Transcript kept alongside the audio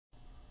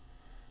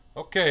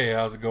Okay,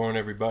 how's it going,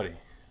 everybody?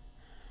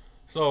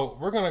 So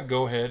we're going to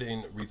go ahead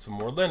and read some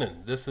more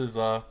Lenin. This is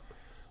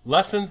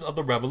Lessons of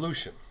the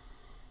Revolution.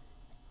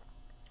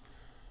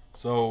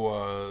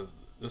 So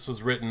this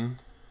was written.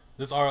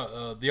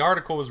 The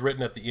article was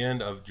written at the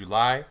end of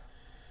July.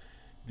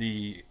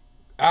 The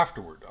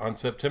afterward on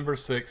September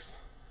 6th,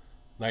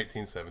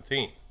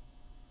 1917.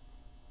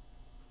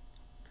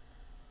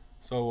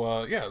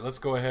 So yeah, let's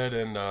go ahead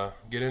and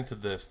get into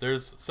this.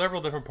 There's several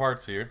different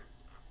parts here.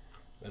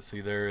 Let's see,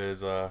 there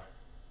is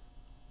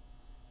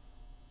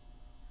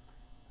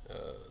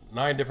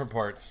 9 different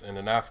parts and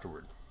an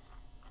afterward.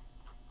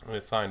 And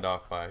it's signed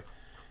off by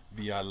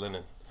V.I.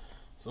 Lenin.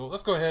 So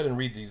let's go ahead and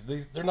read these.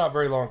 They're not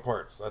very long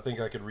parts. I think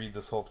I could read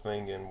this whole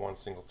thing in one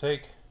single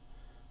take.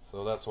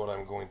 So that's what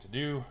I'm going to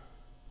do.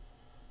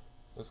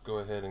 Let's go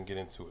ahead and get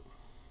into it.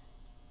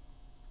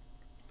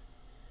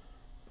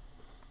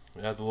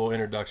 It has a little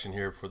introduction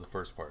here for the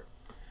first part.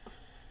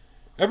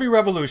 Every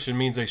revolution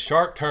means a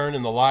sharp turn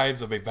in the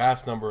lives of a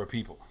vast number of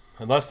people.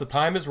 Unless the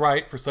time is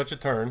right for such a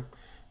turn,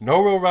 no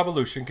real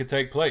revolution can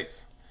take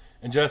place.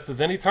 And just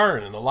as any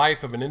turn in the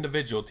life of an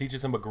individual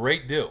teaches him a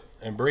great deal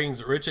and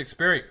brings rich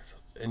experience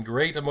and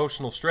great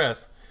emotional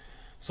stress,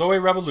 so a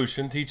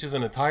revolution teaches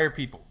an entire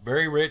people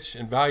very rich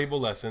and valuable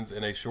lessons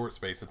in a short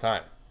space of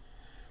time.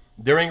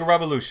 During a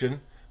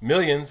revolution,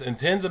 millions and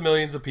tens of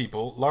millions of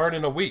people learn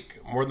in a week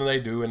more than they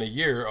do in a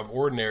year of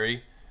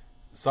ordinary,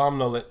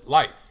 somnolent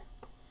life.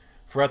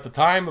 For at the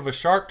time of a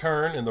sharp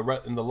turn in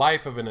the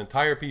life of an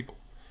entire people,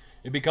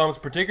 it becomes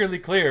particularly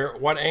clear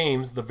what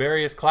aims the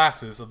various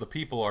classes of the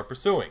people are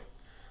pursuing,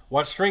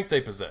 what strength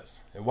they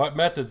possess, and what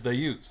methods they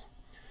use.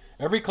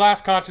 Every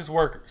class-conscious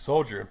worker,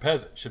 soldier, and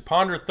peasant should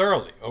ponder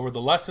thoroughly over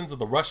the lessons of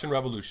the Russian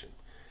Revolution,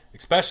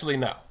 especially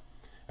now,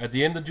 at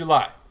the end of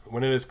July,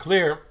 when it is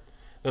clear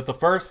that the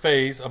first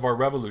phase of our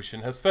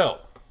revolution has failed.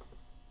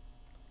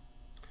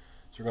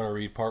 So we're going to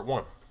read part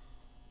 1.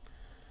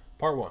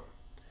 Part 1.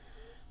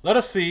 Let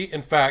us see,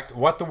 in fact,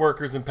 what the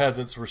workers and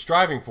peasants were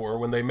striving for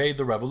when they made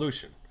the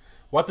revolution.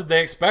 What did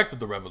they expect of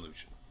the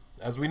revolution?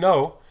 As we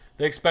know,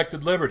 they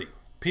expected liberty,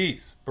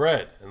 peace,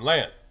 bread, and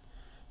land.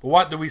 But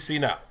what do we see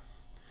now?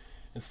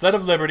 Instead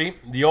of liberty,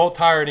 the old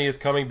tyranny is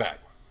coming back.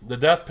 The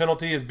death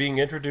penalty is being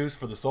introduced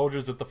for the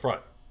soldiers at the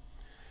front.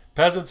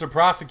 Peasants are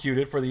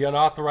prosecuted for the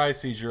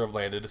unauthorized seizure of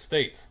landed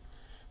estates.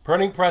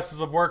 Printing presses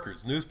of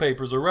workers'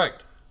 newspapers are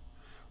wrecked.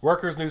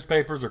 Workers'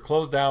 newspapers are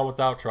closed down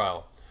without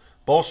trial.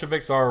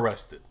 Bolsheviks are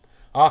arrested,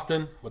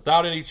 often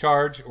without any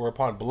charge or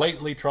upon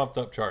blatantly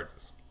trumped-up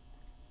charges.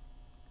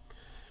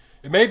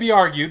 It may be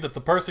argued that the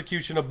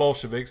persecution of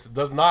Bolsheviks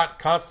does not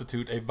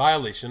constitute a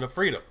violation of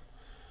freedom,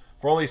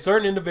 for only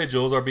certain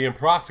individuals are being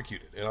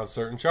prosecuted and on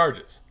certain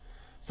charges.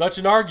 Such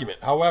an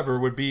argument, however,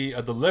 would be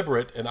a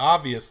deliberate and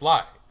obvious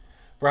lie,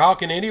 for how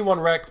can anyone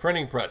wreck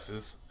printing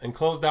presses and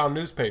close down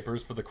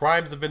newspapers for the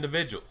crimes of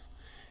individuals,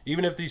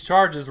 even if these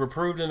charges were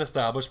proved and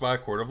established by a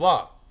court of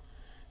law?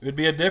 It would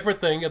be a different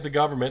thing if the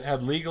government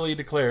had legally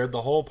declared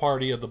the whole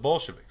party of the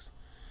Bolsheviks,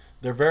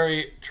 their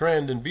very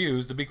trend and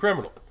views, to be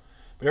criminal.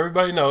 But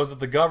everybody knows that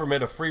the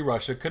government of Free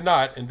Russia could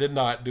not and did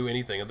not do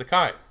anything of the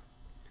kind.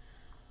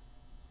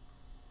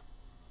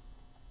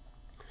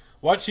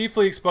 What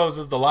chiefly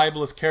exposes the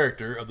libelous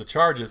character of the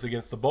charges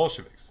against the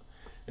Bolsheviks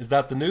is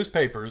that the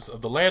newspapers of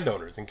the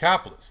landowners and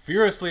capitalists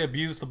furiously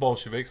abused the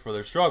Bolsheviks for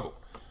their struggle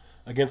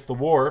against the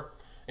war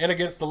and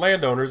against the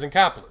landowners and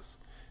capitalists,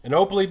 and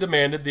openly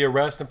demanded the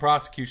arrest and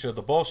prosecution of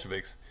the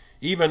Bolsheviks,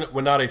 even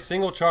when not a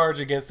single charge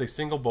against a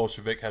single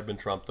Bolshevik had been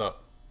trumped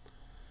up.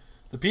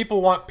 The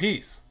people want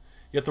peace,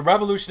 yet the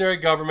revolutionary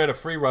government of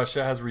Free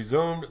Russia has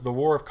resumed the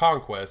war of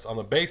conquest on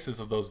the basis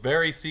of those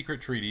very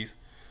secret treaties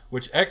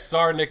which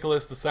ex-Tsar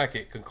Nicholas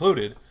II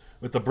concluded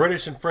with the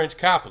British and French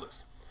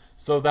capitalists,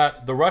 so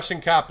that the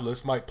Russian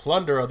capitalists might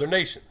plunder other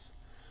nations.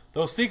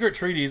 Those secret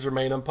treaties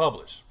remain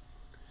unpublished.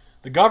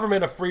 The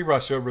government of Free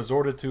Russia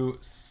resorted to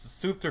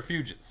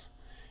subterfuges,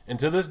 and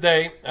to this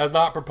day has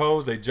not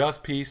proposed a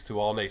just peace to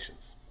all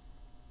nations.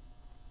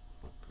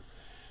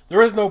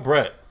 There is no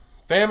bread.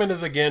 Famine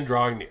is again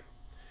drawing near.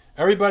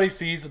 Everybody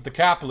sees that the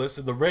capitalists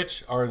and the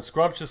rich are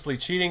unscrumptiously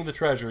cheating the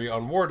treasury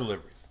on war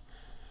deliveries.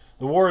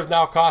 The war is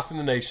now costing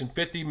the nation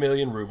 50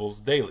 million rubles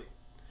daily.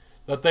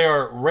 That they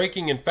are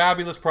raking in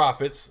fabulous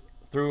profits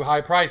through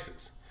high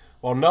prices,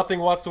 while nothing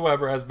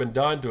whatsoever has been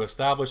done to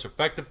establish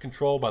effective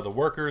control by the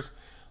workers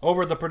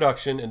over the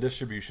production and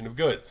distribution of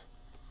goods.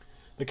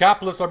 The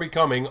capitalists are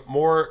becoming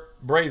more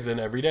brazen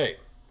every day.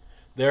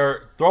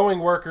 They're throwing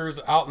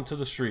workers out into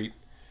the street,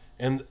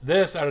 and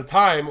this at a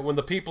time when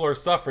the people are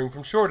suffering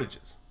from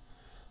shortages.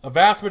 A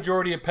vast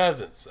majority of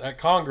peasants at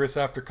Congress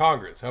after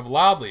Congress have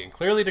loudly and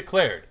clearly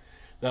declared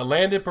that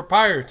landed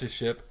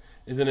proprietorship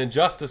is an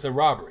injustice and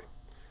robbery.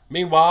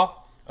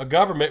 Meanwhile, a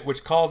government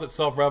which calls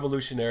itself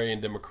revolutionary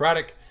and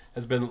democratic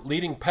has been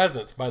leading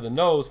peasants by the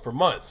nose for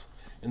months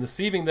and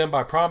deceiving them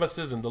by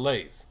promises and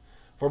delays.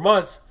 For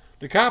months,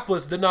 the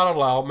capitalists did not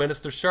allow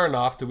Minister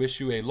Chernoff to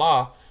issue a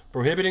law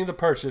prohibiting the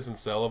purchase and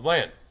sale of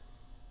land.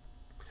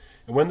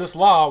 And when this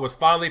law was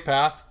finally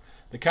passed,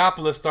 the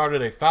capitalists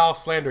started a foul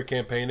slander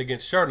campaign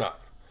against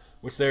Chernoff,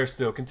 which they are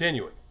still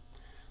continuing.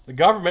 The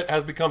government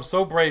has become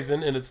so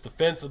brazen in its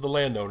defense of the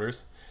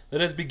landowners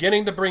that it is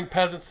beginning to bring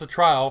peasants to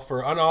trial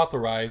for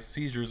unauthorized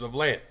seizures of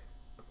land.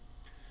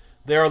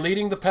 They are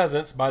leading the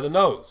peasants by the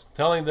nose,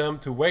 telling them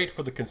to wait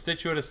for the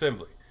Constituent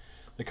Assembly.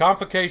 The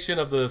convocation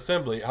of the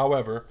Assembly,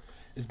 however,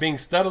 is being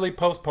steadily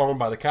postponed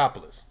by the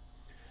capitalists.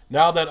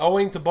 Now that,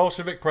 owing to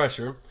Bolshevik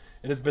pressure,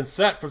 it has been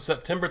set for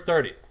September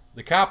 30th,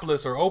 the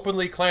capitalists are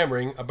openly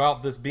clamoring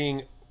about this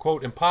being,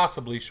 quote,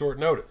 impossibly short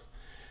notice,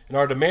 and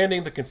are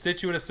demanding the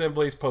Constituent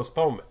Assembly's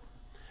postponement.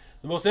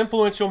 The most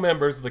influential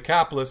members of the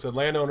Capitalist and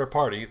Landowner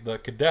Party, the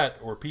Cadet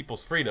or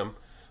People's Freedom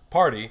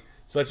Party,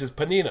 such as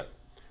Panina,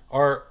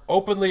 are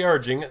openly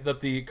urging that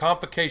the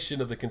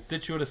convocation of the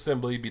Constituent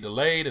Assembly be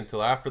delayed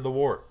until after the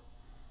war.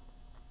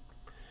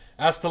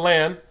 As to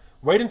land,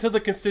 wait until the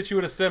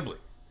Constituent Assembly.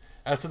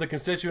 As to the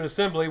Constituent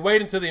Assembly,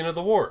 wait until the end of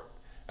the war.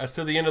 As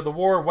to the end of the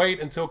war, wait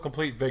until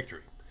complete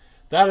victory.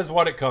 That is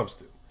what it comes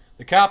to.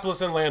 The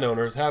capitalists and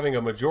landowners, having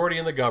a majority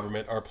in the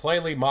government, are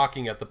plainly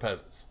mocking at the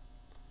peasants.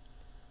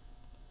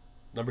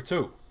 Number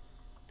 2.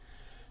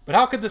 But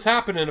how could this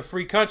happen in a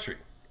free country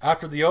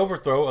after the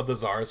overthrow of the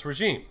Tsarist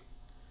regime?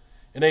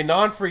 In a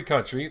non-free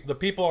country, the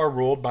people are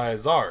ruled by a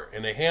czar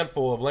and a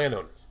handful of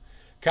landowners,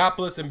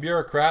 capitalists and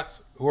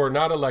bureaucrats who are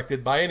not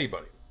elected by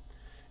anybody.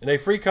 In a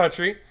free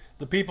country,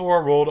 the people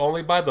are ruled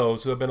only by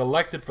those who have been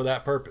elected for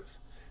that purpose,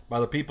 by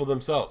the people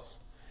themselves.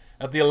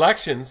 At the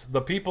elections,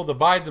 the people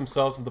divide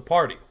themselves into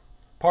parties,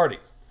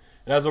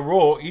 and as a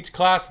rule, each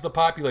class of the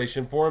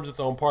population forms its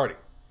own party.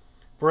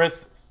 For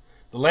instance,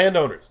 the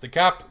landowners, the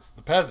capitalists,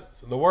 the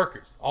peasants, and the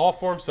workers all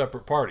form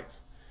separate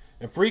parties.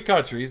 In free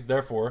countries,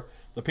 therefore,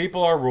 the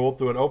people are ruled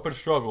through an open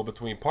struggle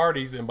between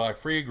parties and by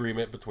free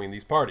agreement between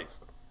these parties.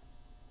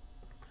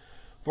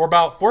 For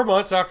about 4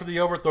 months after the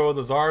overthrow of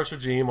the Tsarist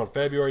regime on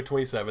February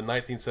 27,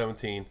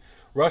 1917,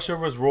 Russia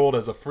was ruled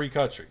as a free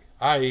country,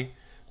 i.e.,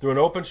 through an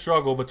open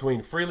struggle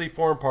between freely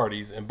formed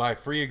parties and by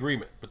free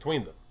agreement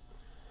between them.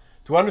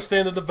 To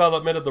understand the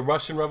development of the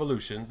Russian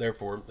Revolution,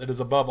 therefore, it is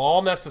above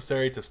all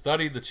necessary to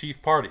study the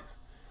chief parties,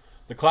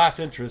 the class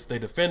interests they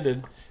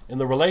defended,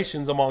 and the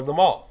relations among them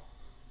all.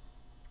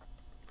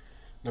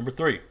 Number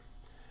 3.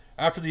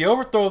 After the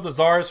overthrow of the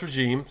Tsarist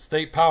regime,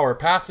 state power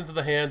passed into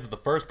the hands of the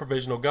first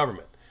provisional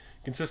government,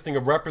 consisting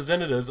of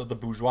representatives of the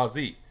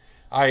bourgeoisie,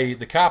 i.e.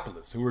 the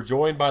capitalists, who were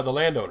joined by the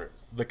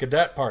landowners. The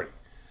Cadet Party,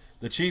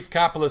 the chief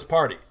capitalist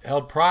party,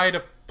 held pride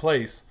of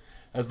place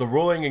as the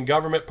ruling and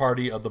government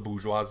party of the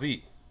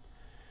bourgeoisie.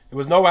 It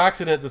was no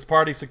accident this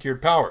party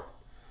secured power,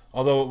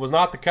 although it was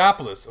not the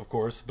capitalists, of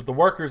course, but the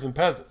workers and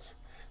peasants,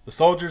 the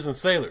soldiers and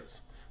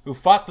sailors, who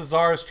fought the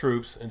Tsarist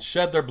troops and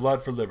shed their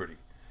blood for liberty.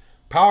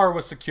 Power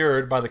was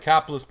secured by the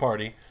capitalist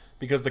party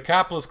because the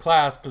capitalist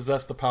class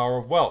possessed the power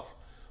of wealth,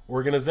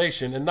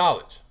 organization, and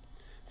knowledge.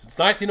 Since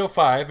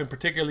 1905, and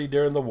particularly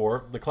during the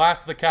war, the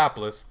class of the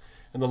capitalists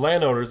and the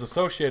landowners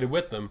associated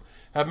with them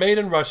have made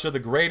in Russia the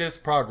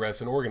greatest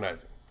progress in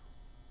organizing.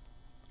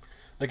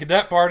 The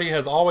Cadet Party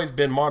has always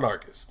been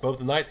monarchist, both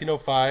in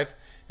 1905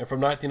 and from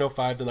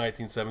 1905 to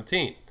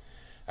 1917.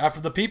 After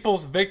the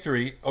people's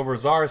victory over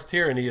Tsarist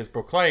tyranny has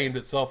proclaimed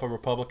itself a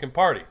Republican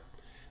Party.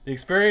 The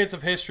experience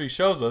of history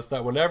shows us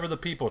that whenever the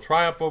people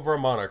triumph over a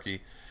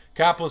monarchy,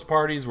 capitalist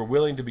parties were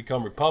willing to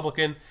become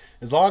Republican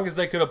as long as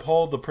they could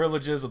uphold the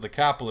privileges of the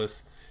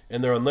capitalists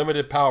and their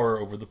unlimited power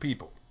over the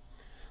people.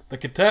 The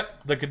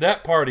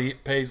Cadet Party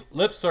pays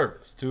lip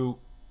service to,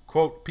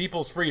 quote,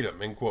 people's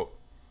freedom, end quote.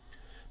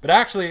 But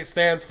actually it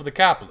stands for the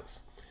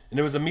capitalists, and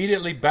it was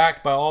immediately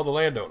backed by all the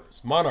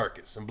landowners,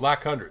 monarchists, and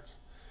black hundreds.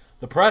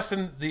 The press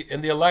and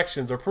the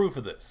elections are proof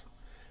of this.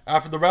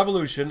 After the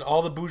revolution,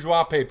 all the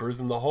bourgeois papers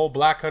and the whole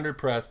black hundred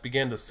press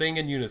began to sing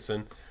in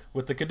unison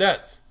with the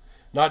cadets,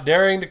 not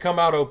daring to come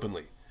out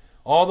openly.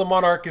 All the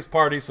monarchist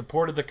parties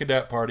supported the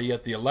Cadet Party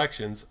at the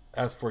elections,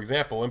 as for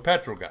example in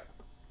Petrograd.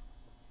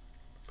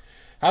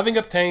 Having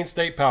obtained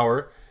state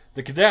power,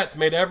 the cadets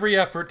made every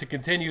effort to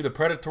continue the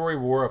predatory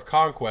war of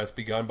conquest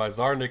begun by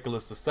Tsar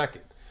Nicholas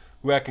II,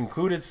 who had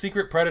concluded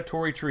secret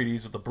predatory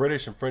treaties with the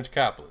British and French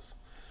capitalists.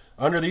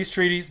 Under these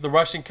treaties, the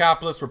Russian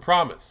capitalists were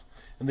promised,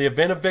 in the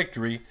event of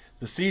victory,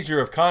 the seizure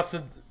of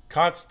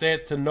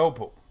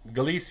Constantinople,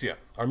 Galicia,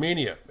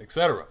 Armenia,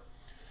 etc.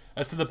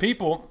 As to the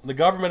people, the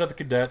government of the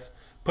cadets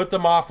put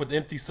them off with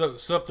empty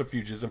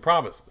subterfuges and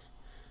promises,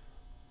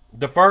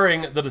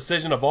 deferring the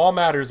decision of all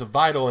matters of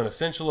vital and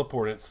essential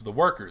importance to the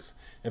workers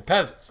and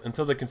peasants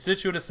until the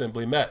Constituent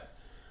Assembly met,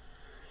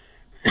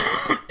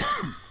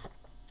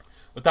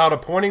 without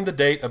appointing the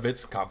date of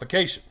its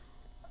convocation.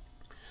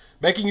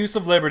 Making use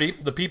of liberty,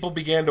 the people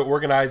began to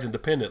organize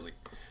independently.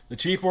 The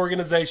chief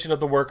organization of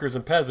the workers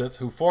and peasants,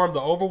 who formed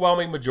the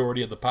overwhelming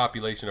majority of the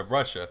population of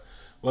Russia,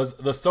 was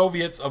the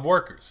Soviets of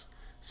Workers,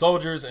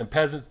 Soldiers, and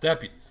Peasants'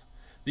 Deputies.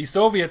 These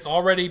Soviets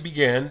already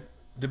began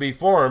to be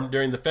formed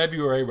during the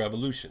February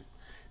Revolution,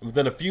 and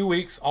within a few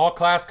weeks, all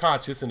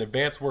class-conscious and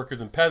advanced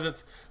workers and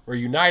peasants were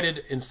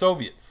united in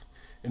Soviets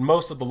in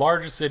most of the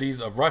larger cities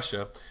of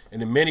Russia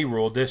and in many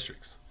rural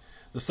districts.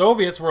 The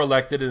Soviets were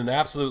elected in an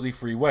absolutely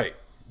free way.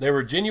 They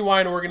were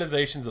genuine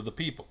organizations of the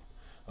people.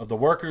 of the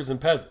workers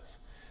and peasants.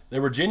 They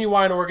were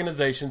genuine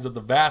organizations of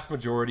the vast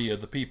majority of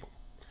the people.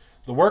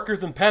 The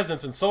workers and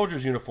peasants in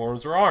soldiers'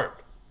 uniforms were armed.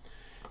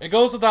 It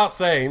goes without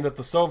saying that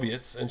the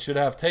Soviets should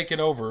have taken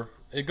over.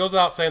 It goes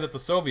without saying that the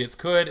Soviets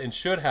could and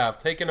should have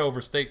taken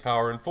over state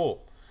power in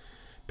full.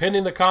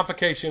 Pending the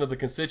convocation of the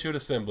Constituent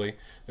Assembly,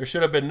 there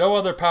should have been no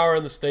other power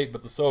in the state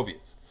but the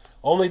Soviets.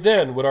 Only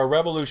then would our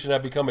revolution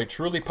have become a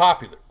truly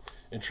popular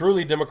and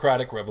truly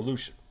democratic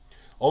revolution.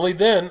 Only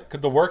then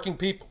could the working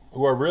people,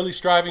 who are really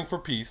striving for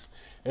peace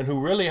and who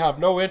really have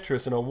no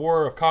interest in a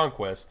war of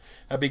conquest,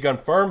 have begun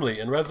firmly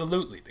and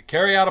resolutely to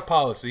carry out a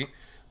policy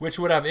which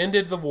would have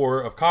ended the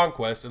war of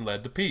conquest and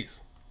led to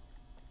peace.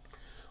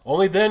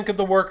 Only then could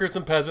the workers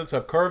and peasants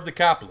have curbed the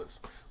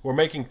capitalists, who are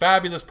making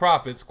fabulous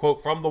profits,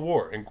 quote, from the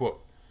war, end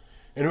quote,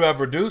 and who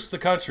have reduced the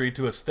country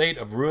to a state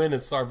of ruin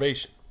and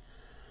starvation.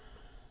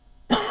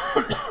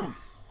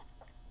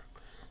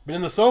 But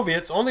in the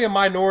Soviets, only a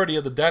minority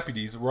of the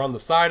deputies were on the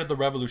side of the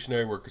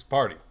Revolutionary Workers'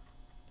 Party.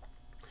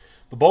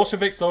 The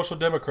Bolshevik Social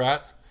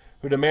Democrats,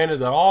 who demanded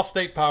that all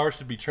state power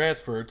should be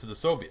transferred to the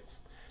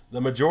Soviets.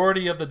 The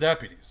majority of the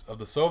deputies of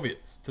the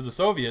Soviets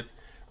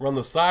were on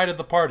the side of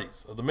the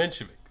parties of the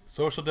Menshevik,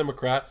 Social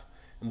Democrats,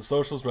 and the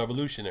Socialist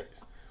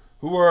Revolutionaries,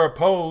 who were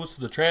opposed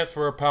to the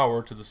transfer of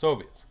power to the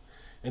Soviets,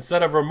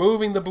 instead of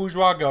removing the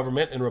bourgeois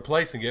government and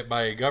replacing it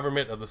by a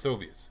government of the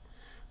Soviets.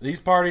 These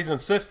parties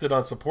insisted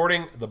on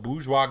supporting the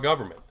bourgeois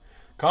government,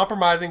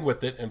 compromising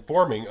with it, and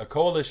forming a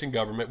coalition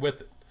government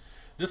with it.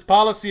 This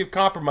policy of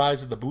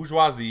compromise with the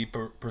bourgeoisie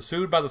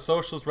pursued by the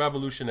Socialist,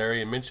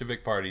 Revolutionary, and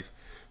Menshevik parties,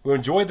 who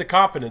enjoyed the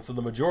confidence of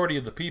the majority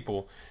of the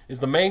people, is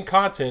the main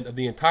content of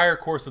the entire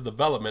course of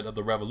development of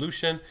the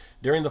revolution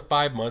during the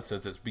 5 months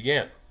since it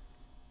began.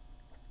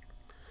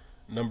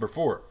 Number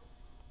 4.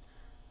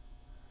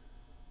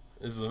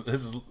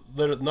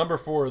 Number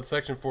 4,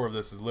 section 4 of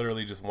this is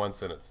literally just one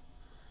sentence.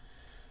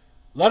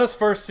 Let us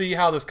first see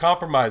how this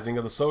compromising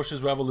of the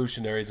Socialist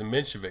Revolutionaries and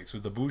Mensheviks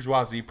with the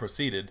bourgeoisie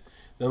proceeded,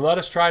 then let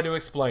us try to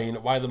explain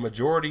why the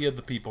majority of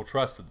the people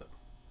trusted them.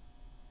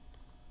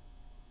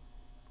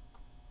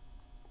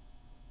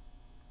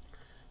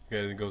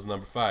 Okay, then goes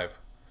number 5.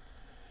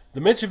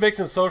 The Mensheviks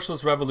and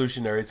Socialist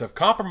Revolutionaries have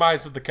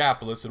compromised with the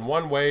capitalists in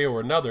one way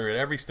or another at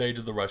every stage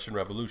of the Russian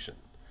Revolution.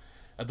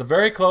 At the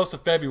very close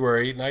of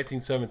February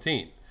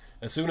 1917,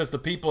 as soon as the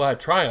people had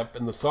triumphed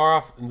and the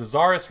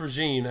Tsarist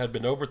regime had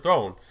been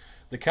overthrown,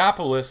 the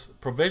capitalist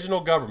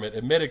provisional government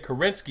admitted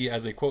Kerensky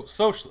as a, quote,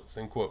 socialist,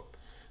 end quote.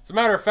 As a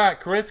matter of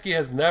fact, Kerensky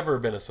has never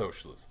been a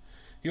socialist.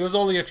 He was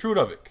only a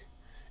Trudovik,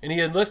 and he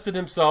enlisted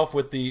himself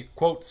with the,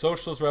 quote,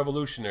 socialist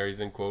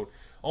revolutionaries, end quote,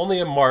 only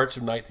in March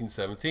of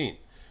 1917,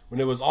 when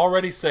it was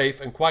already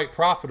safe and quite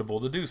profitable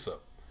to do so.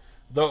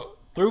 Though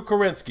through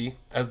Kerensky,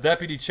 as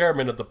deputy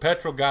chairman of the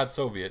Petrograd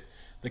Soviet,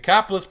 the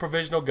capitalist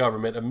provisional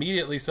government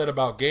immediately set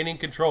about gaining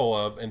control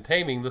of and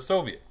taming the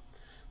Soviet.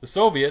 The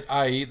Soviet,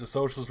 i.e. the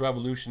Socialist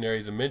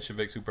Revolutionaries and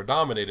Mensheviks who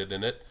predominated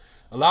in it,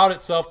 allowed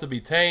itself to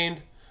be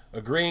tamed,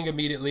 agreeing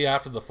immediately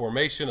after the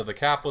formation of the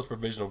capitalist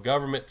provisional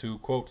government to,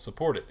 quote,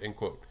 support it, end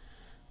quote,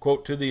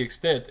 quote, to the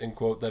extent, end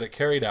quote, that it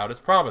carried out its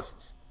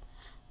promises.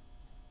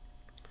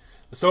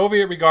 The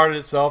Soviet regarded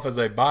itself as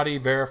a body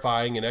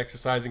verifying and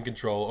exercising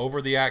control over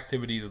the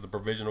activities of the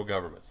provisional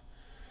governments.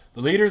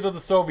 The leaders of the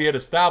Soviet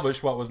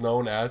established what was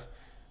known as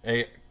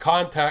a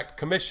contact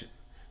commission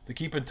to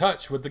keep in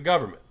touch with the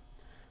government.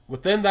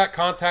 Within that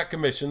contact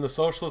commission, the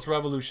Socialist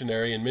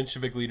Revolutionary and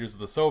Menshevik leaders of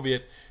the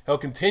Soviet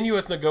held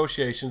continuous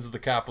negotiations with the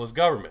capitalist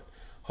government,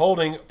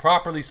 holding,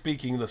 properly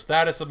speaking, the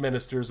status of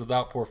ministers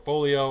without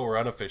portfolio or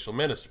unofficial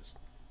ministers.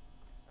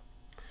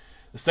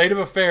 The state of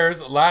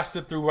affairs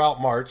lasted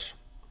throughout March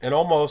and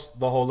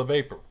almost the whole of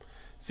April,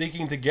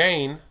 seeking to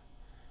gain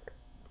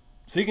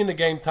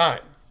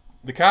time.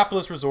 The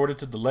capitalists resorted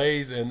to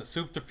delays and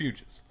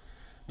subterfuges.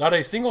 Not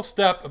a single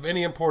step of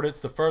any importance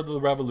to further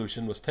the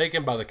revolution was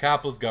taken by the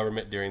capitalist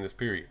government during this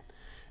period.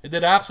 It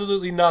did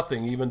absolutely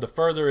nothing even to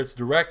further its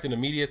direct and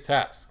immediate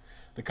task,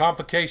 the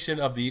convocation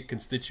of the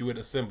Constituent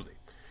Assembly.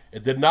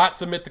 It did not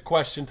submit the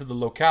question to the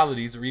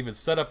localities or even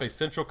set up a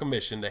central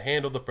commission to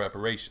handle the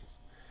preparations.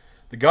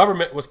 The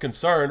government was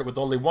concerned with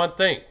only one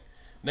thing,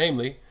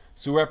 namely,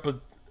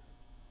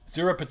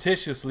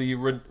 surreptitiously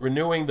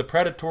renewing the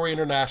predatory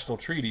international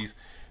treaties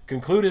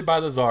concluded by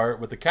the Tsar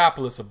with the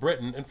capitalists of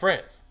Britain and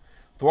France,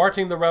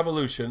 thwarting the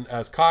revolution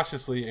as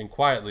cautiously and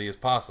quietly as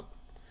possible,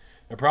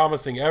 and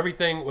promising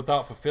everything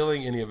without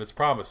fulfilling any of its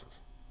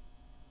promises.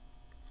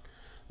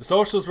 The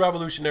Socialist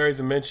Revolutionaries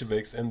and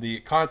Mensheviks and the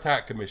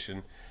Contact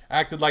Commission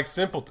acted like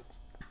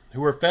simpletons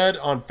who were fed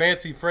on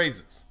fancy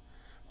phrases,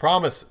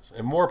 promises,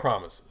 and more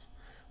promises.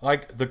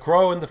 Like the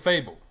crow in the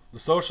fable, the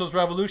Socialist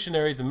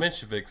Revolutionaries and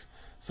Mensheviks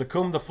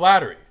succumbed to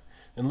flattery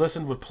and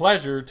listened with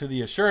pleasure to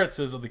the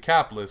assurances of the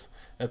capitalists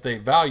that they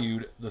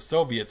valued the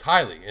Soviets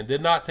highly and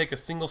did not take a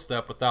single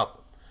step without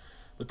them.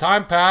 The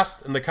time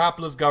passed and the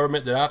capitalist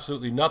government did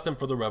absolutely nothing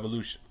for the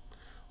revolution.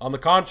 On the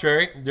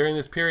contrary, during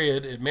this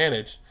period it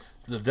managed,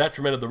 to the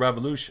detriment of the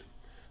revolution,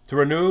 to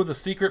renew the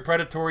secret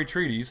predatory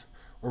treaties,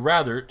 or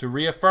rather to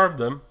reaffirm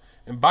them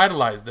and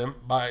vitalized them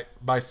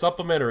by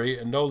supplementary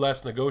and no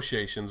less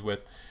negotiations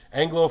with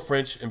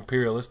Anglo-French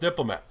imperialist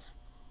diplomats.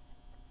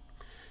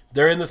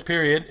 During this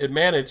period, it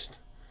managed,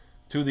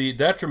 to the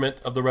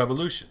detriment of the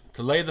revolution,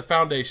 to lay the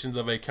foundations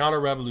of a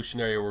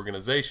counter-revolutionary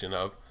organization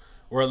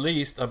or at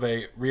least of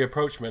a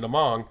rapprochement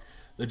among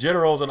the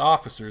generals and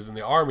officers in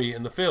the army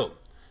in the field.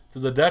 To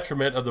the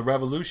detriment of the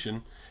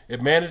revolution,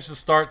 it managed to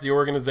start the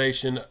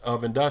organization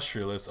of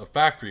industrialists, of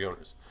factory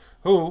owners,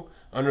 who,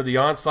 under the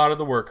onslaught of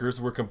the workers,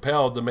 were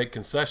compelled to make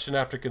concession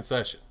after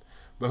concession,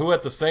 but who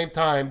at the same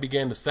time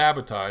began to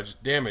sabotage,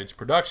 damage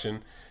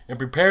production, and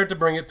prepared to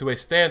bring it to a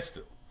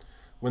standstill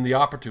when the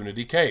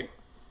opportunity came.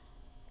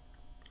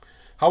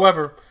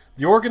 However,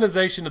 the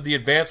organization of the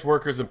advanced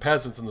workers and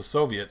peasants in the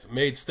Soviets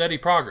made steady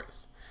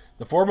progress.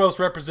 The foremost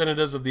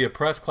representatives of the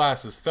oppressed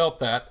classes felt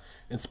that,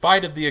 in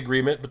spite of the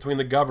agreement between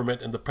the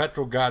government and the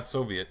Petrograd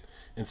Soviet,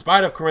 in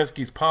spite of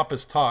Kerensky's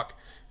pompous talk,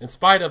 in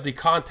spite of the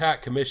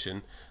Contact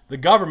Commission, the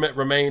government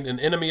remained an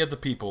enemy of the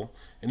people,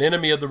 an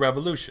enemy of the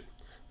revolution.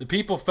 The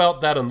people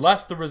felt that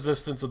unless the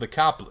resistance of the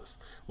capitalists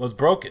was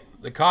broken,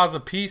 the cause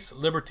of peace,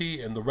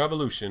 liberty, and the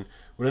revolution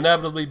would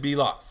inevitably be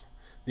lost.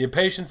 The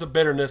impatience and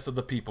bitterness of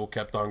the people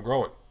kept on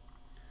growing.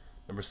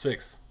 Number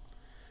 6.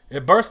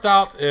 It burst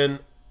out in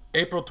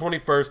April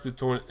 20th through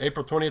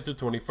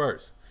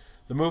 21st.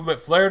 The movement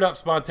flared up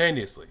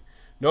spontaneously.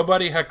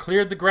 Nobody had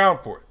cleared the ground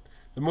for it.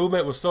 The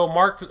movement was so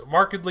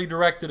markedly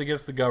directed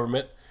against the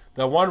government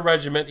that one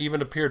regiment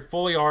even appeared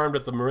fully armed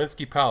at the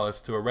Mariinsky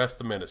Palace to arrest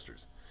the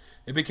ministers.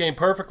 It became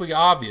perfectly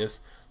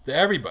obvious to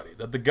everybody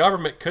that the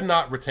government could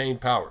not retain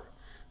power.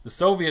 The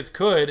Soviets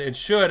could and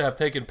should have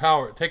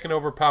taken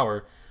over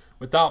power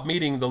without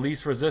meeting the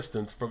least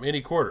resistance from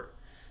any quarter.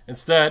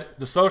 Instead,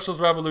 the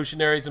socialist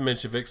revolutionaries and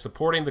Mensheviks,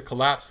 supporting the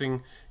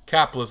collapsing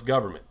capitalist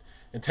government,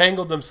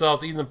 entangled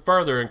themselves even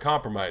further in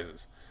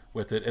compromises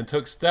with it and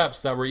took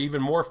steps that were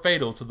even more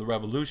fatal to the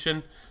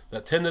revolution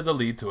that tended to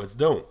lead to its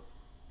doom.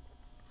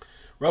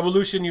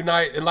 Revolution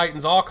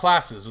enlightens all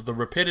classes with a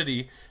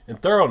rapidity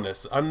and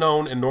thoroughness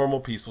unknown in normal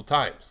peaceful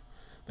times.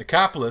 The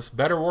capitalists,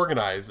 better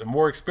organized and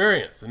more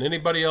experienced than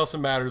anybody else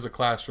in matters of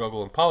class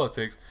struggle and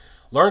politics,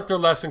 learnt their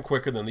lesson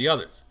quicker than the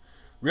others.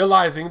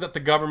 Realizing that the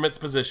government's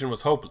position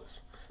was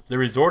hopeless, they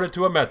resorted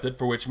to a method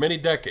for which many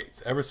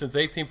decades, ever since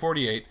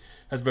 1848,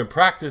 has been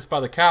practiced by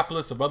the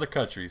capitalists of other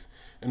countries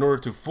in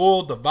order to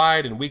fool,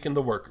 divide, and weaken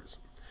the workers.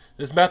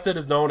 This method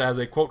is known as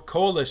a, quote,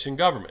 coalition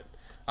government,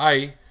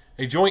 i.e.,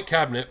 a joint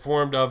cabinet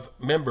formed of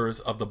members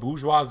of the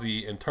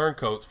bourgeoisie and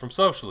turncoats from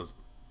socialism.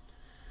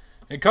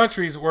 In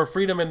countries where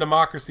freedom and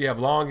democracy have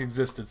long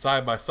existed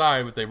side by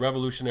side with a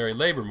revolutionary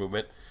labor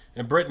movement,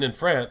 in Britain and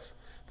France,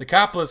 the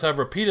capitalists have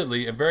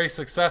repeatedly and very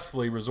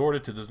successfully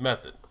resorted to this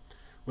method.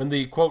 When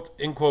the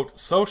quote-unquote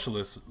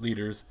socialist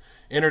leaders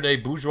entered a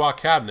bourgeois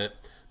cabinet,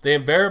 they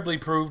invariably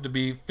proved to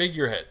be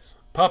figureheads,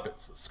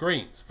 puppets,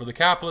 screens for the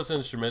capitalist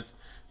instruments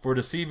for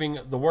deceiving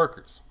the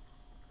workers.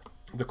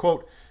 The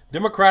quote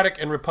democratic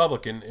and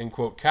republican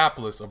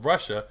capitalists of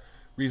Russia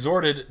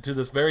resorted to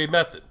this very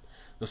method.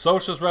 The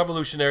socialist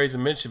revolutionaries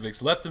and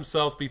Mensheviks let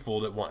themselves be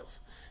fooled at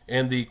once,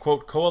 and the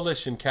quote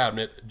coalition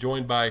cabinet,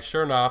 joined by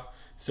Chernoff,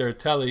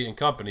 Tseretelli, and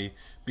company,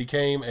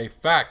 became a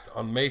fact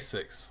on May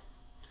 6th.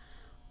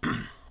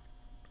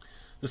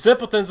 The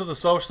simpletons of the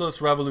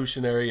socialist,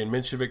 revolutionary, and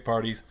Menshevik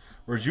parties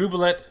were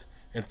jubilant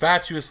and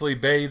fatuously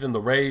bathed in the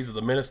rays of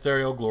the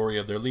ministerial glory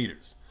of their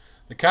leaders.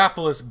 The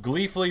capitalists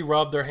gleefully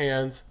rubbed their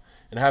hands,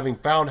 and having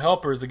found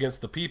helpers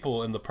against the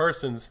people in the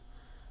persons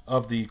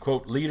of the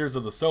quote leaders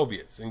of the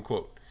Soviets, end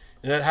quote,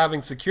 and at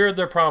having secured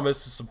their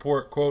promise to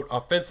support quote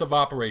offensive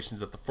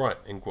operations at the front,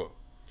 end quote,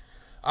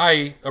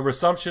 i.e., a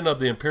resumption of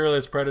the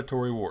imperialist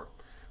predatory war,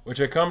 which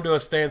had come to a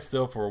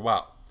standstill for a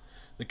while.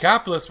 The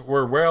capitalists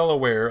were well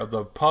aware of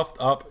the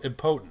puffed-up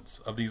impotence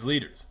of these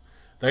leaders.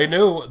 They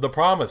knew the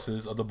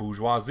promises of the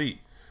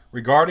bourgeoisie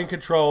regarding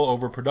control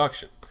over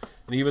production,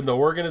 and even the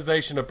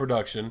organization of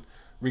production,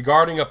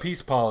 regarding a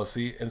peace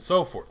policy, and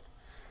so forth,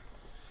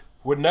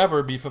 would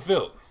never be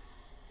fulfilled.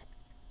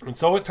 And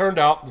so it turned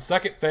out the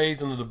second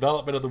phase in the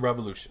development of the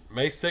revolution,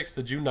 May 6th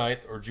to June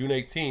 9th or June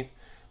 18th,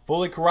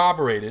 fully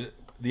corroborated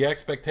the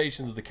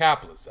expectations of the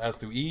capitalists as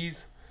to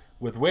ease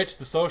with which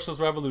the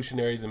socialist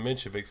revolutionaries and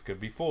Mensheviks could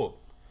be fooled.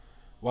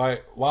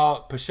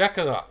 While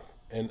Peshekhanov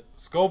and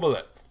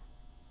Skobelev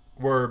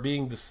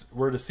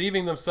were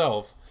deceiving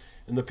themselves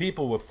and the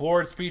people with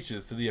florid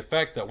speeches to the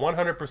effect that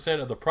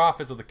 100% of the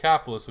profits of the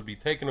capitalists would be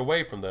taken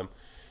away from them,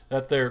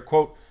 that their,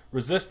 quote,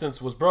 resistance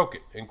was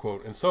broken, end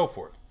quote, and so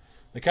forth.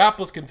 The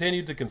capitalists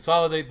continued to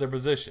consolidate their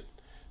position.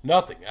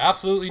 Nothing,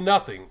 absolutely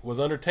nothing,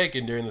 was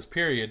undertaken during this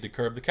period to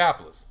curb the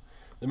capitalists.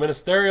 The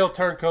ministerial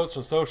turncoats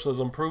from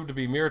socialism proved to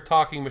be mere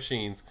talking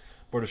machines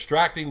for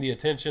distracting the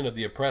attention of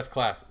the oppressed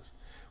classes,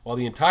 while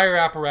the entire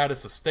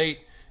apparatus of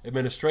state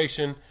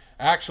administration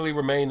actually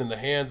remained in the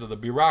hands of the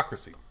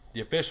bureaucracy,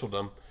 the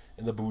officialdom,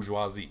 and the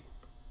bourgeoisie.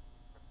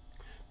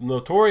 The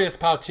notorious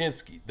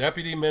Palchinsky,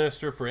 deputy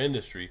minister for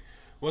industry,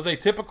 was a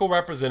typical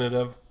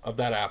representative of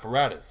that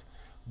apparatus,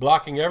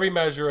 blocking every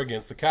measure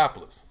against the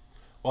capitalists,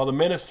 while the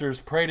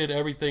ministers prated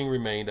everything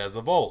remained as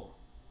of old.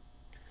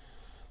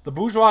 The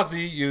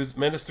bourgeoisie used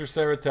Minister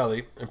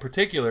Tsereteli in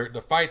particular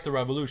to fight the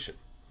revolution.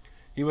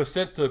 He was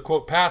sent to,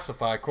 quote,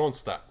 pacify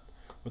Kronstadt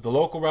with the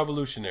local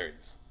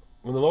revolutionaries,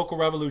 when the local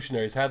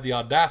revolutionaries had the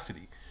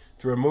audacity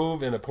to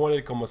remove an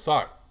appointed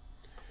commissar.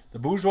 The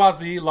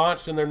bourgeoisie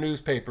launched in their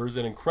newspapers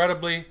an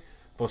incredibly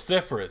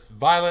vociferous,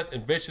 violent,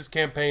 and vicious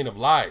campaign of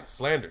lies,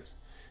 slanders,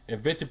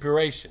 and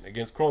vituperation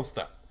against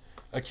Kronstadt,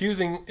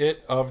 accusing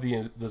it of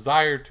the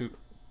desire to,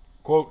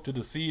 quote,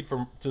 to secede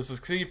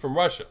from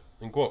Russia,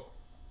 end quote.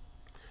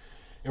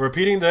 In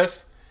repeating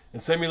this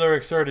and similar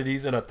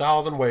absurdities in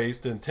 1,000 ways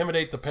to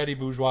intimidate the petty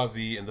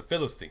bourgeoisie and the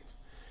Philistines.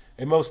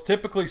 A most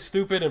typically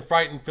stupid and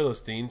frightened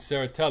Philistine,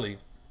 Tsereteli,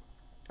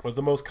 was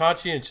the most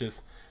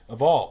conscientious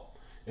of all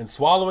in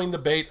swallowing the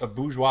bait of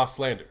bourgeois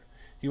slander.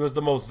 He was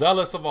the most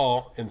zealous of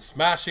all in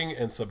smashing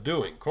and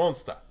subduing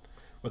Kronstadt,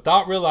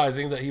 without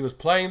realizing that he was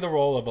playing the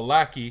role of a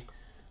lackey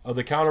of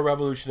the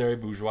counter-revolutionary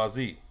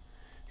bourgeoisie.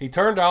 He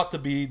turned out to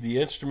be the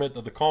instrument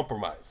of the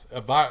compromise,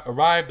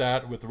 arrived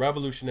at with the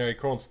revolutionary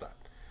Kronstadt,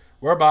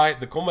 whereby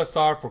the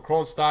commissar for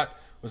Kronstadt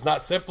was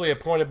not simply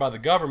appointed by the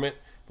government,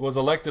 but was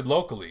elected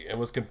locally and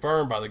was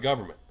confirmed by the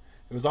government.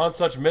 It was on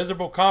such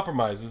miserable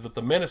compromises that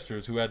the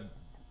ministers who had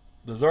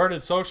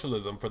deserted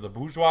socialism for the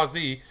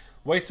bourgeoisie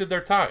wasted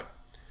their time.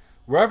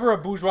 Wherever a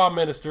bourgeois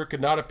minister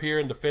could not appear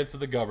in defense of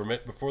the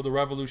government before the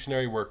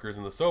revolutionary workers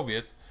and the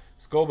Soviets,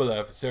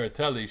 Skobelev,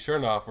 Tsereteli,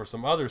 Chernov, or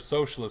some other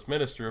socialist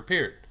minister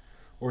appeared,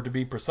 or to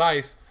be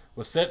precise,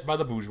 was sent by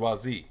the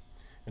bourgeoisie,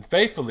 and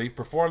faithfully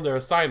performed their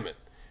assignment.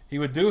 He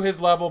would do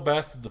his level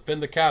best to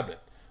defend the cabinet,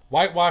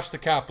 whitewash the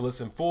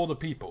capitalists, and fool the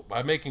people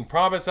by making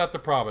promise after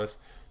promise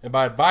and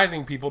by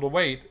advising people to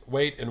wait.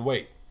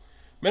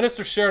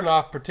 Minister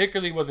Chernov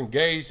particularly was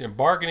engaged in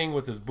bargaining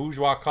with his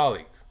bourgeois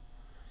colleagues.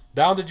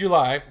 Down to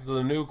July, to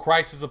the new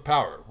crisis of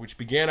power, which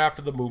began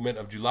after the movement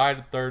of July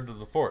the 3rd to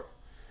the 4th,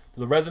 to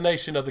the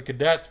resignation of the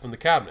cadets from the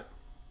cabinet.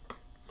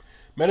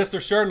 Minister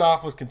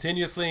Chernov was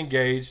continuously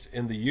engaged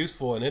in the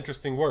useful and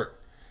interesting work,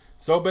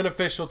 so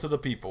beneficial to the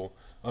people,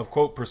 of,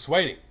 quote,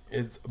 persuading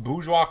his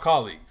bourgeois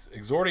colleagues,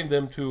 exhorting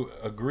them to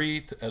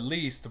agree to, at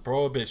least to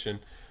prohibition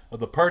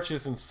of the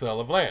purchase and sale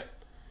of land.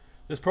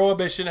 This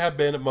prohibition had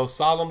been most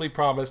solemnly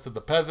promised to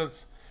the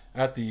peasants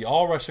at the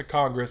All-Russia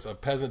Congress of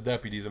Peasant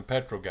Deputies in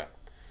Petrograd.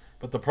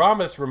 But the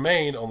promise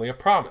remained only a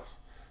promise.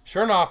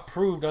 Chernov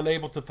proved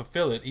unable to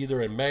fulfill it either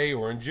in May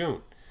or in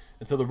June,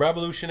 until the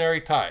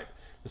revolutionary tide,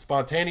 the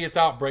spontaneous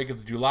outbreak of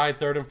the July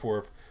 3rd and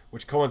 4th,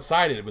 which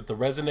coincided with the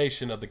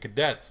resignation of the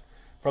cadets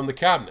from the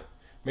cabinet,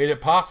 made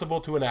it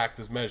possible to enact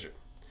this measure.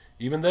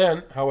 Even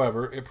then,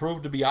 however, it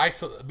proved to be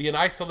an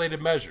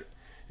isolated measure,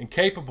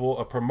 incapable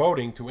of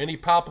promoting to any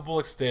palpable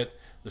extent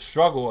the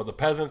struggle of the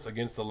peasants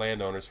against the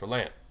landowners for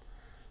land.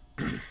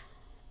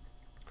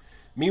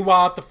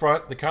 Meanwhile, at the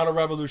front, the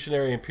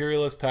counter-revolutionary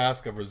imperialist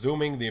task of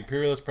resuming the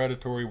imperialist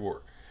predatory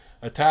war,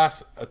 a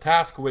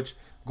task which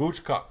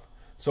Guchkov,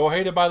 so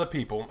hated by the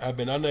people, had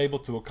been unable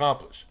to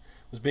accomplish,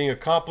 was being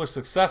accomplished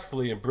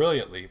successfully and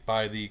brilliantly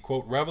by the,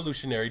 quote,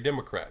 revolutionary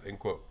Democrat, end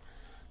quote.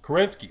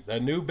 Kerensky,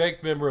 that new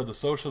baked member of the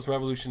Socialist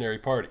Revolutionary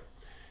Party.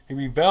 He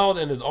reveled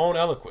in his own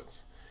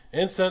eloquence.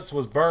 Incense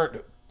was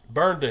burned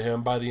to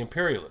him by the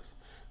imperialists,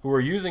 who were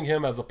using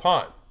him as a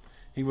pawn.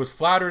 He was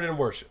flattered and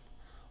worshipped,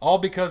 all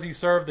because he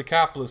served the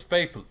capitalists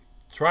faithfully,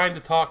 trying to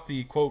talk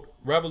the, quote,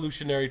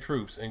 revolutionary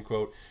troops, end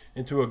quote,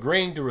 into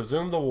agreeing to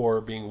resume the war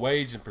being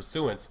waged in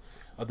pursuance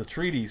of the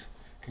treaties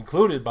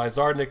concluded by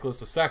Tsar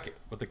Nicholas II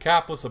with the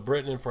capitalists of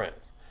Britain and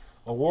France,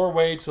 a war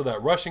waged so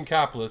that Russian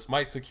capitalists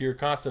might secure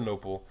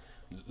Constantinople,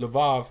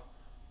 Lvov,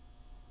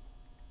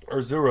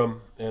 Erzurum,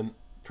 and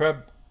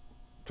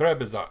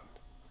Trebizond.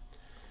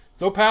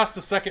 So passed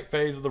the second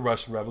phase of the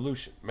Russian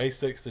Revolution, May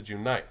 6th to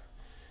June 9th.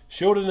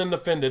 Shielded and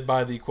defended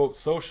by the, quote,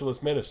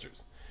 socialist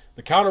ministers,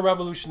 the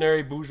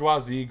counter-revolutionary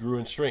bourgeoisie grew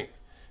in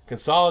strength,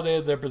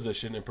 consolidated their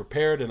position, and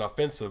prepared an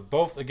offensive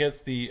both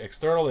against the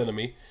external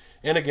enemy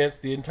and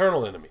against the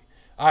internal enemy,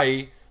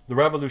 i.e., the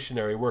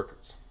revolutionary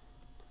workers.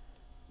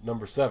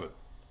 Number 7.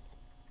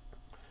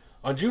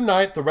 On June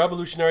 9th, the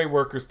Revolutionary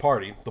Workers'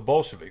 Party, the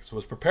Bolsheviks,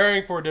 was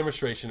preparing for a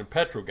demonstration in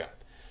Petrograd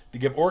to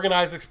give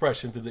organized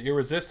expression to the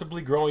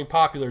irresistibly growing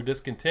popular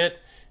discontent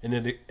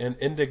and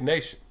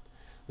indignation.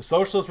 The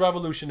socialist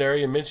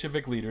revolutionary and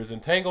Menshevik leaders,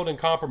 entangled in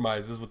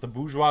compromises with the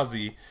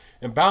bourgeoisie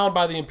and bound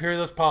by the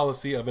imperialist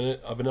policy of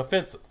an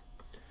offensive,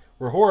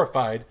 were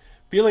horrified,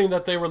 feeling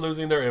that they were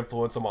losing their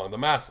influence among the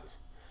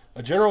masses.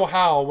 A general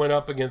howl went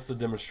up against the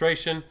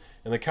demonstration,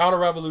 and the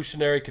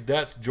counter-revolutionary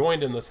cadets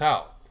joined in this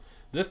howl,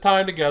 this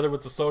time together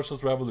with the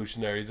socialist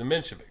revolutionaries and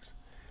Mensheviks.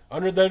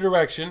 Under their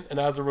direction, and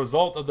as a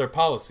result of their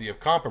policy of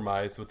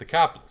compromise with the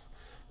capitalists,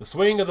 the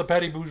swing of the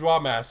petty bourgeois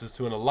masses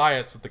to an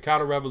alliance with the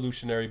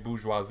counter-revolutionary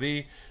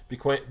bourgeoisie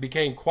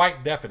became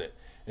quite definite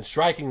and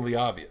strikingly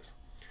obvious.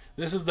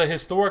 This is the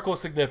historical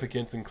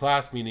significance and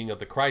class meaning of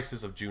the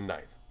crisis of June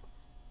 9th.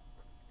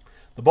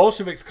 The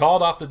Bolsheviks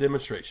called off the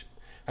demonstration,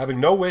 having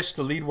no wish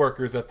to lead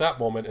workers at that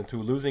moment into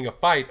losing a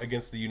fight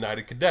against the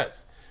United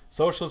Cadets,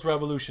 Socialist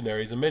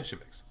Revolutionaries, and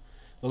Mensheviks.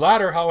 The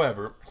latter,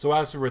 however, so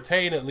as to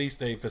retain at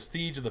least a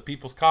vestige of the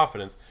people's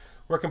confidence,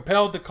 were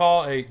compelled to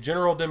call a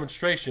general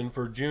demonstration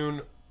for June.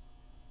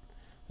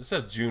 This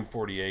says June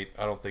 48th.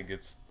 I don't think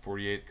it's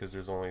 48 because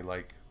there's only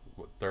like,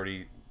 what,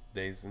 30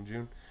 days in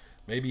June?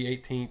 Maybe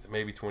 18th,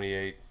 maybe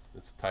 28th.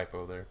 It's a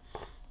typo there.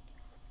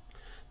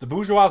 The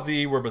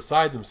bourgeoisie were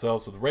beside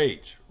themselves with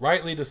rage,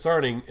 rightly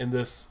discerning in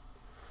this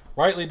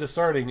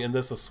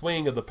a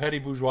swing of the petty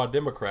bourgeois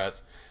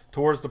Democrats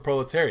towards the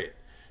proletariat,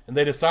 and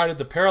they decided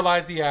to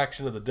paralyze the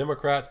action of the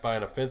Democrats by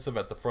an offensive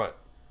at the front.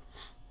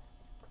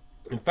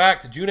 In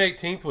fact, June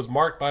 18th was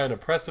marked by an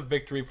impressive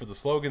victory for the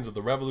slogans of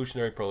the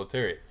revolutionary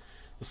proletariat,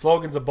 the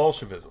slogans of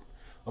Bolshevism,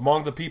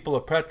 among the people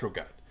of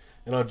Petrograd,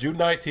 and on June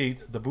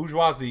 19th, the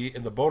bourgeoisie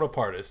and the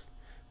Bonapartists,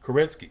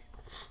 Kerensky,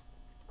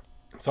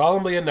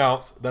 solemnly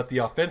announced that the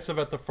offensive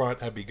at the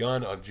front had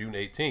begun on June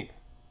 18th.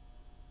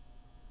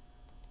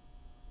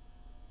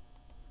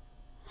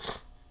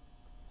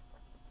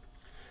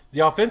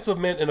 The offensive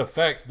meant in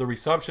effect the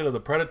resumption of the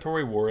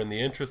predatory war in the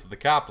interest of the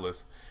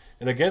capitalists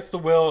and against the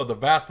will of the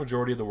vast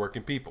majority of the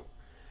working people.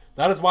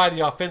 That is why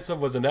the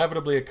offensive was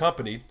inevitably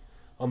accompanied,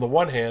 on the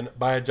one hand,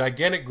 by a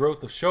gigantic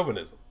growth of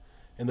chauvinism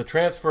and the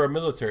transfer of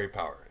military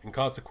power, and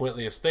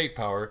consequently of state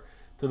power,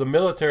 to the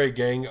military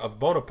gang of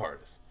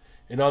Bonapartists,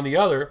 and on the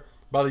other,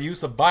 by the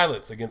use of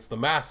violence against the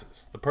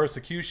masses, the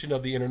persecution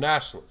of the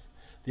internationalists,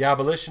 the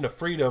abolition of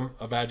freedom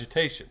of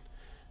agitation,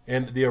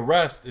 and the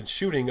arrest and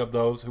shooting of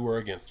those who were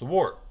against the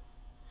war.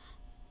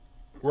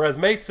 Whereas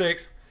May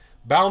 6th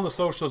bound the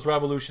socialist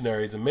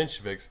revolutionaries and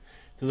Mensheviks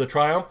to the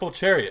triumphal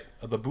chariot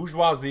of the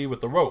bourgeoisie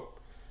with the rope,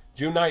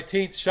 June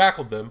 19th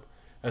shackled them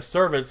as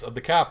servants of the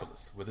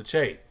capitalists with a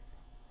chain.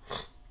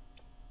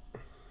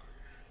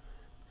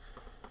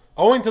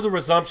 Owing to the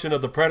resumption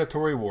of the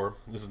predatory war,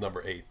 this is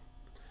number 8.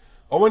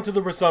 Owing to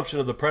the resumption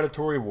of the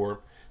predatory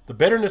war, the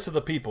bitterness of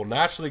the people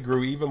naturally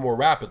grew even more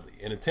rapidly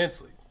and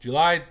intensely.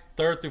 July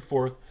 3rd through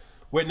 4th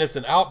witnessed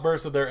an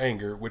outburst of their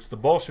anger, which the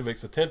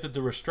Bolsheviks attempted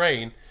to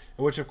restrain,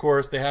 and which, of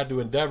course, they had to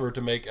endeavor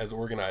to make as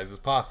organized as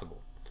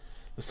possible.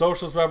 The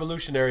Socialist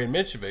Revolutionary and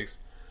Mensheviks,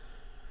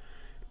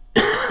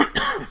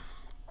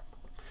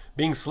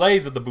 being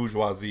slaves of the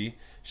bourgeoisie,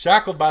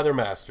 shackled by their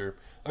master,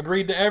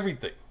 agreed to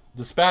everything,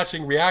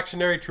 dispatching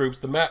reactionary troops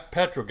to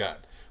Petrograd,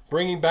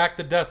 bringing back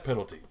the death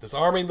penalty,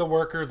 disarming the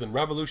workers and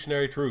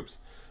revolutionary troops,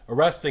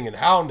 arresting and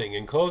hounding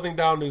and closing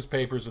down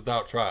newspapers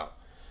without trial.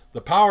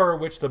 The power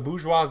which the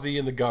bourgeoisie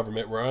and the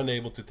government were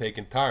unable to take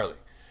entirely,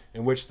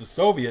 and which the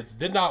Soviets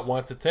did not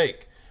want to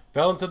take,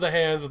 fell into the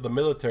hands of the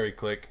military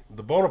clique,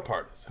 the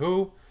Bonapartists,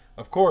 who,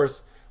 of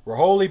course, were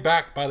wholly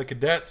backed by the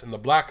cadets and the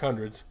Black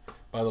Hundreds,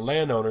 by the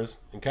landowners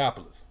and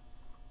capitalists.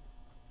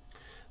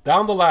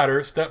 Down the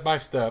ladder, step by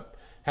step,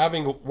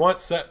 having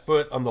once set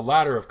foot on the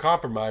ladder of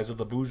compromise of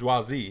the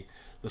bourgeoisie,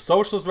 the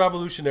Socialist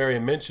Revolutionary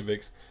and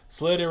Mensheviks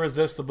slid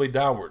irresistibly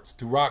downwards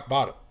to rock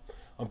bottom.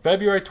 On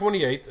February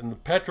 28th, in the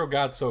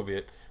Petrograd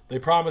Soviet, they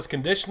promised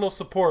conditional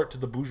support to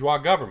the bourgeois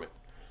government.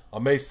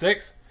 On May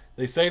 6th,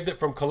 they saved it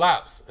from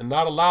collapse and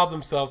not allowed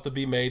themselves to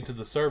be made to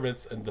the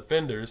servants and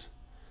defenders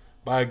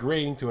by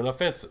agreeing to an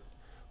offensive.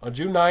 On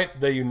June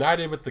 9th, they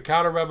united with the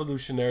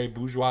counter-revolutionary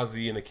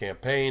bourgeoisie in a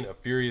campaign of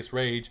furious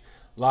rage,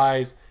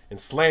 lies, and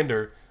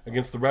slander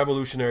against the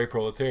revolutionary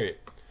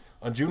proletariat.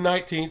 On June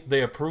 19th,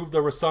 they approved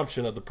the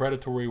resumption of the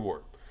predatory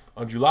war.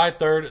 On July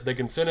 3rd, they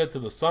consented to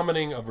the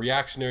summoning of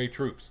reactionary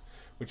troops,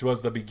 which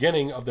was the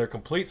beginning of their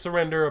complete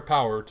surrender of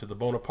power to the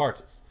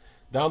Bonapartists,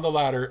 down the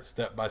ladder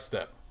step by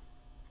step.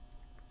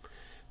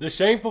 This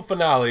shameful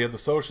finale of the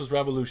Socialist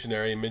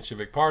Revolutionary and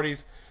Menshevik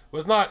parties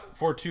was not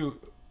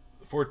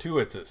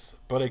fortuitous,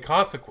 but a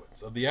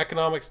consequence of the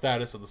economic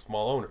status of the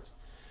small owners.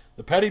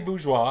 The petty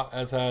bourgeois,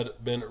 as had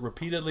been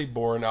repeatedly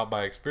borne out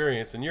by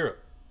experience in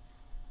Europe.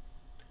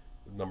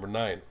 This is number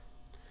 9.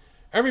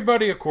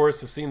 Everybody, of course,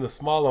 has seen the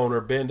small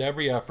owner bend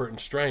every effort and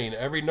strain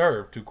every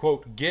nerve to,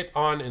 quote, get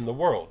on in the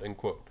world, end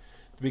quote,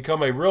 to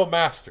become a real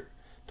master,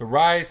 to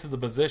rise to the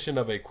position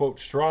of a,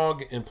 quote,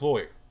 strong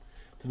employer,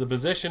 to the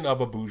position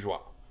of a bourgeois.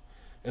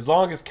 As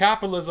long as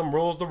capitalism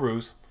rules the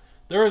roost,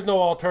 there is no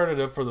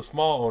alternative for the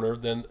small owner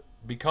than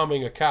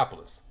becoming a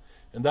capitalist,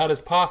 and that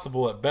is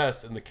possible at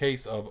best in the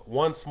case of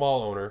one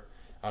small owner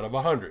out of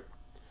 100,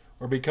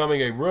 or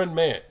becoming a ruined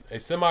man, a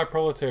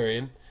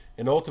semi-proletarian,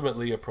 and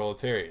ultimately a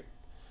proletarian.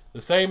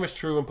 The same is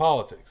true in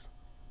politics.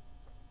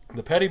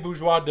 The petty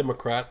bourgeois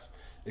Democrats,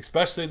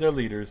 especially their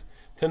leaders,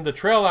 tend to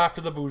trail after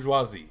the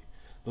bourgeoisie.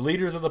 The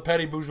leaders of the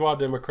petty bourgeois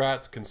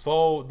Democrats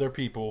console their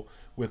people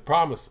with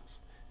promises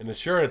and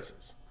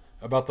assurances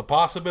about the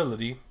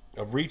possibility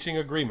of reaching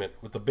agreement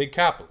with the big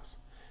capitalists.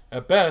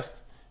 At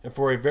best, and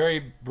for a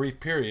very brief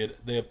period,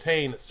 they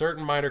obtain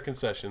certain minor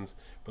concessions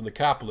from the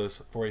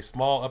capitalists for a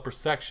small upper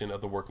section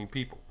of the working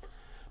people.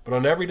 But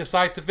on every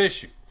decisive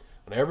issue,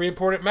 on every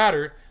important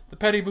matter, the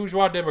petty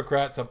bourgeois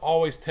Democrats have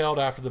always tailed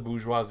after the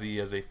bourgeoisie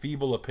as a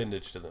feeble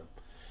appendage to them,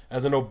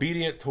 as an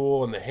obedient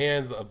tool in the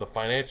hands of the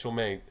financial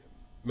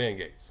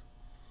mangates.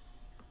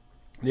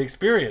 The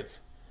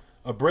experience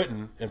of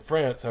Britain and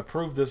France have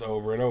proved this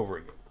over and over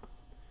again.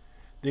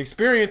 The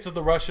experience of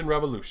the Russian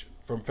Revolution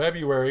from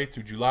February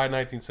to July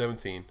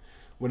 1917,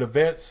 when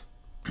events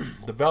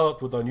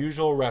developed with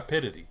unusual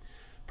rapidity,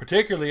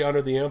 particularly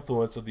under the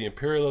influence of the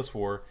imperialist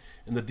war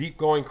and the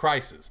deep-going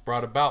crisis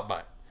brought about by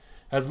it,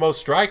 has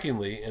most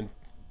strikingly and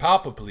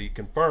palpably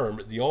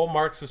confirmed the old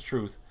Marxist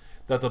truth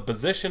that the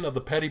position of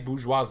the petty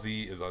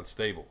bourgeoisie is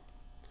unstable.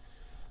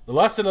 The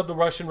lesson of the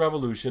Russian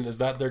Revolution is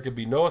that there could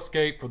be no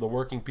escape for the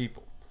working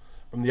people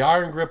from the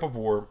iron grip of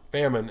war,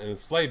 famine, and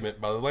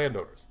enslavement by the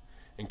landowners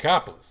and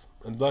capitalists,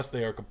 unless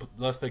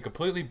they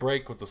completely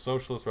break with the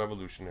socialist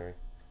revolutionary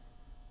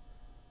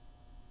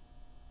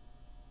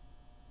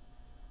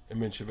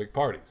and Menshevik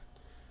parties,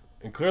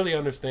 and clearly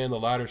understand the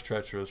latter's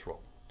treacherous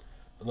role.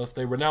 Unless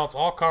they renounce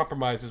all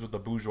compromises with the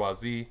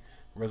bourgeoisie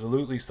and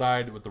resolutely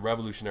side with the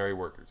revolutionary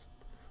workers.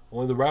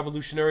 Only the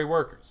revolutionary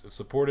workers, if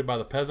supported by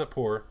the peasant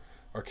poor,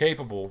 are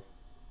capable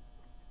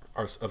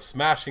of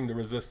smashing the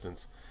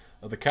resistance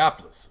of the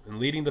capitalists and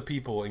leading the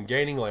people in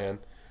gaining land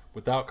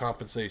without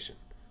compensation,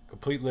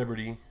 complete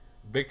liberty,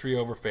 victory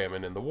over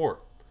famine and the war,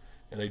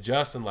 and a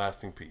just and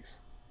lasting peace.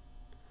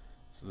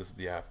 So this is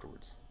the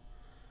afterwards.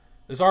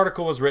 This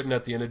article was written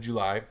at the end of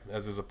July,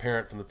 as is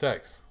apparent from the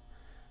text.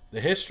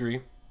 The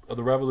history of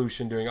the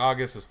revolution during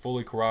August has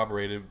fully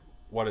corroborated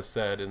what is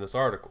said in this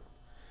article.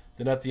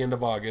 Then at the end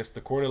of August,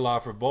 the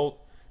Kornilov revolt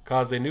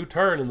caused a new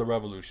turn in the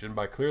revolution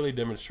by clearly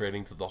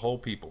demonstrating to the whole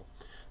people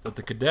that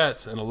the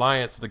cadets, in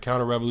alliance with the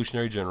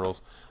counter-revolutionary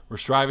generals, were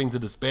striving to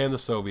disband the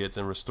Soviets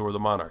and restore the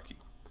monarchy.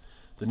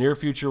 The near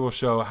future will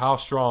show how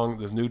strong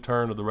this new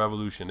turn of the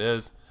revolution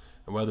is,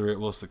 and whether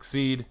it will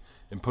succeed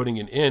in putting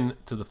an end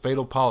to the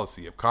fatal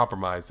policy of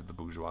compromise of the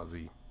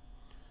bourgeoisie.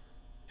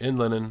 In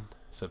Lenin,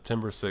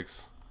 September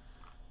 6,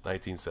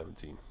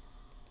 1917.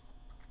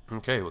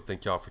 Okay, well,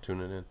 thank y'all for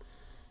tuning in.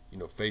 You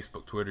know,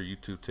 Facebook, Twitter,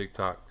 YouTube,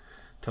 TikTok,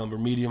 Tumblr,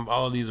 Medium,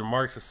 all of these are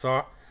Marxist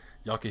thought.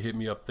 Y'all can hit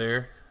me up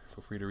there.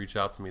 Feel free to reach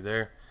out to me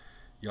there.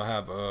 Y'all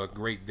have a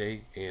great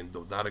day, and do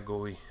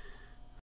Dodadagoi.